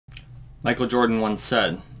Michael Jordan once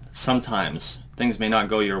said, "Sometimes things may not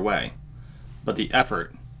go your way, but the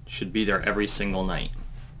effort should be there every single night."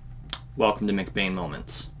 Welcome to McBain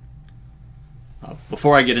Moments.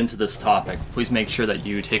 Before I get into this topic, please make sure that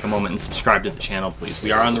you take a moment and subscribe to the channel, please.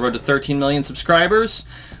 We are on the road to 13 million subscribers.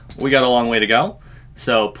 We got a long way to go,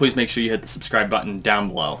 so please make sure you hit the subscribe button down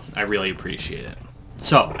below. I really appreciate it.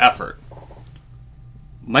 So, effort.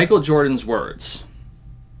 Michael Jordan's words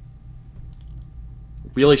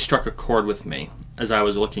really struck a chord with me as I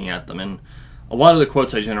was looking at them. And a lot of the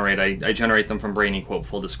quotes I generate them from Brainy Quote,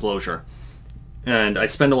 full disclosure. And I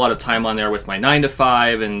spend a lot of time on there with my 9 to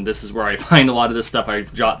 5, and this is where I find a lot of this stuff. I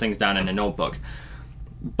jot things down in a notebook.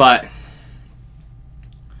 But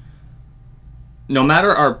no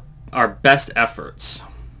matter our best efforts,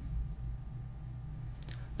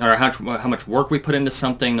 no matter how much work we put into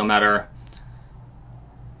something, no matter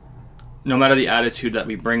the attitude that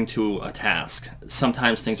we bring to a task,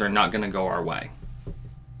 sometimes things are not going to go our way.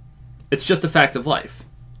 It's just a fact of life.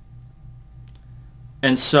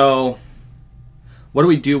 And so, what do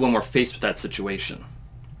we do when we're faced with that situation?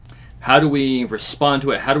 How do we respond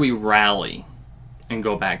to it? How do we rally and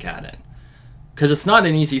go back at it? Because it's not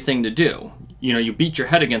an easy thing to do. You know, you beat your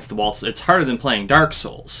head against the wall. It's harder than playing Dark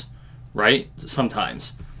Souls, right?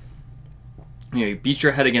 Sometimes. You know, you beat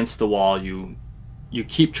your head against the wall, you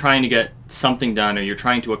keep trying to get something done, or you're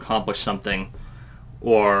trying to accomplish something,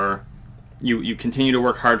 or you continue to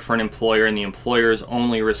work hard for an employer, and the employer's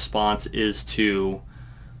only response is to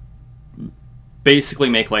basically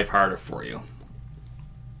make life harder for you.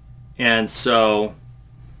 And so,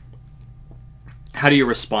 how do you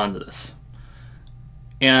respond to this?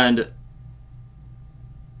 And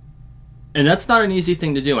that's not an easy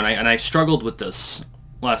thing to do, and I struggled with this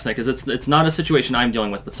last night, because it's not a situation I'm dealing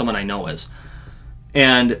with, but someone I know is.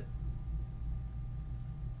 And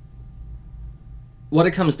what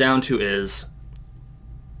it comes down to is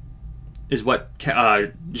what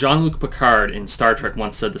Jean-Luc Picard in Star Trek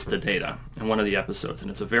once said this to Data in one of the episodes, and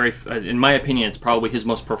it's a very, in my opinion, it's probably his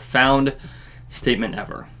most profound statement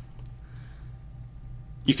ever.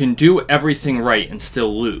 You can do everything right and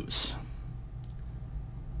still lose.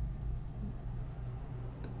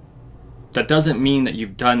 That doesn't mean that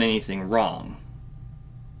you've done anything wrong.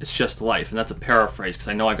 It's just life. And that's a paraphrase, because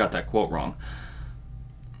I know I got that quote wrong.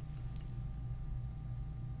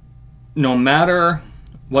 No matter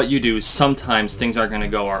what you do, sometimes things are going to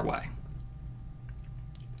go our way.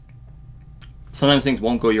 Sometimes things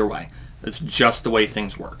won't go your way. It's just the way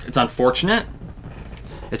things work. It's unfortunate.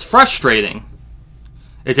 It's frustrating.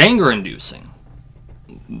 It's anger-inducing.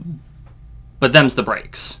 But them's the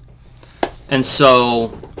breaks. And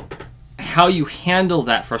so, how you handle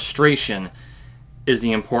that frustration is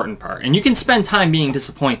the important part. And you can spend time being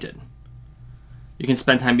disappointed. You can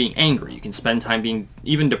spend time being angry. You can spend time being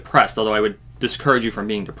even depressed, although I would discourage you from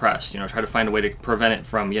being depressed. You know, try to find a way to prevent it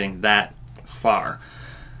from getting that far.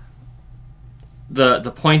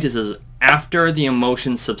 The point is after the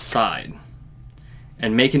emotions subside,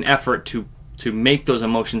 and make an effort to make those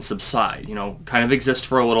emotions subside. You know, kind of exist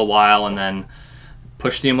for a little while, and then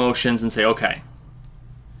push the emotions and say, okay,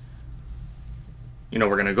 you know,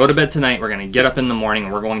 we're going to go to bed tonight, we're going to get up in the morning,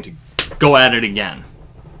 and we're going to go at it again.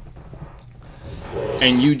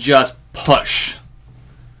 And you just push.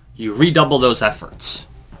 You redouble those efforts.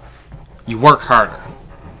 You work harder.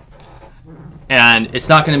 And it's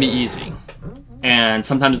not going to be easy. And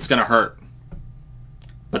sometimes it's going to hurt.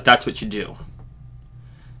 But that's what you do.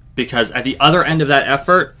 Because at the other end of that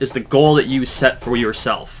effort is the goal that you set for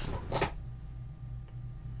yourself.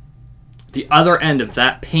 The other end of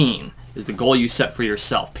that pain is the goal you set for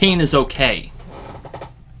yourself. Pain is okay.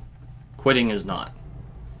 Quitting is not.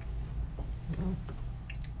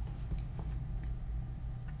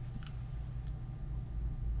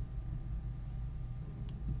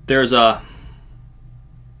 There's a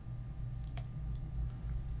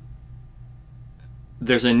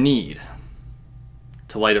need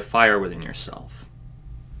to light a fire within yourself.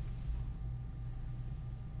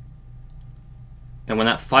 And when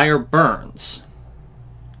that fire burns,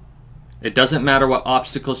 it doesn't matter what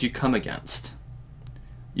obstacles you come against.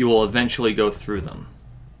 You will eventually go through them.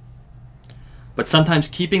 But sometimes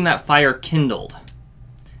keeping that fire kindled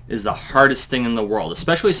is the hardest thing in the world,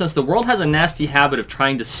 especially since the world has a nasty habit of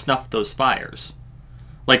trying to snuff those fires.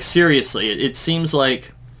 Like, seriously, it seems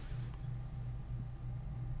like...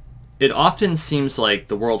 It often seems like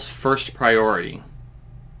the world's first priority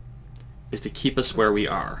is to keep us where we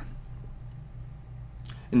are.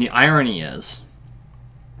 And the irony is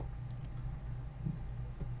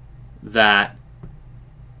that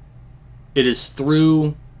it is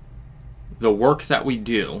through the work that we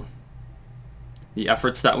do the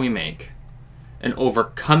efforts that we make, and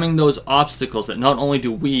overcoming those obstacles, that not only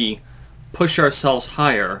do we push ourselves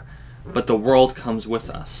higher, but the world comes with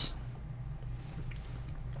us.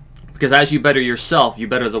 Because as you better yourself, you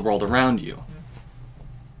better the world around you.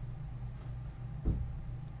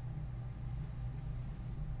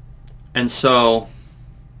 And so,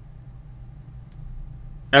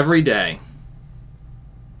 every day,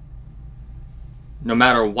 no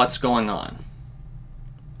matter what's going on,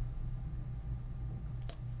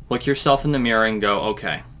 look yourself in the mirror and go,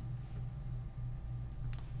 okay,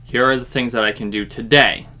 here are the things that I can do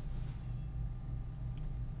today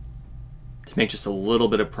to make just a little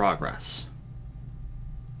bit of progress.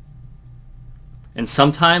 And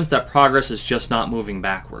sometimes that progress is just not moving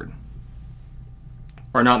backward.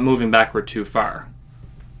 Or not moving backward too far.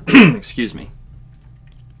 Excuse me.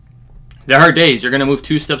 There are days you're going to move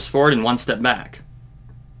 2 steps forward and 1 step back.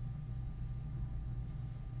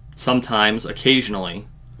 Sometimes, occasionally,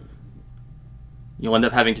 you'll end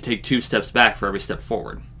up having to take 2 steps back for every step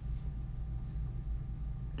forward.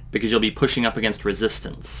 Because you'll be pushing up against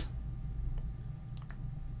resistance.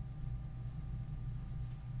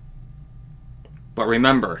 But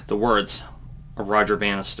remember the words of Roger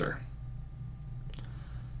Bannister.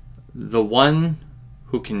 The one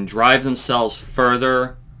who can drive themselves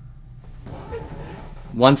further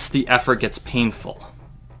once the effort gets painful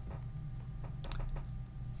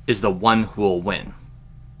is the one who will win.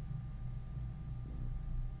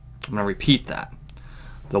 I'm going to repeat that.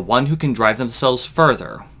 The one who can drive themselves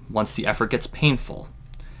further once the effort gets painful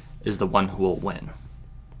is the one who will win.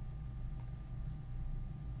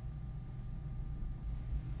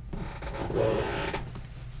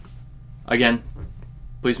 Again,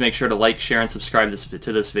 please make sure to like, share, and subscribe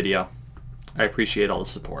to this video. I appreciate all the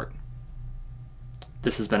support.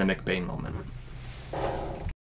 This has been a McBain moment.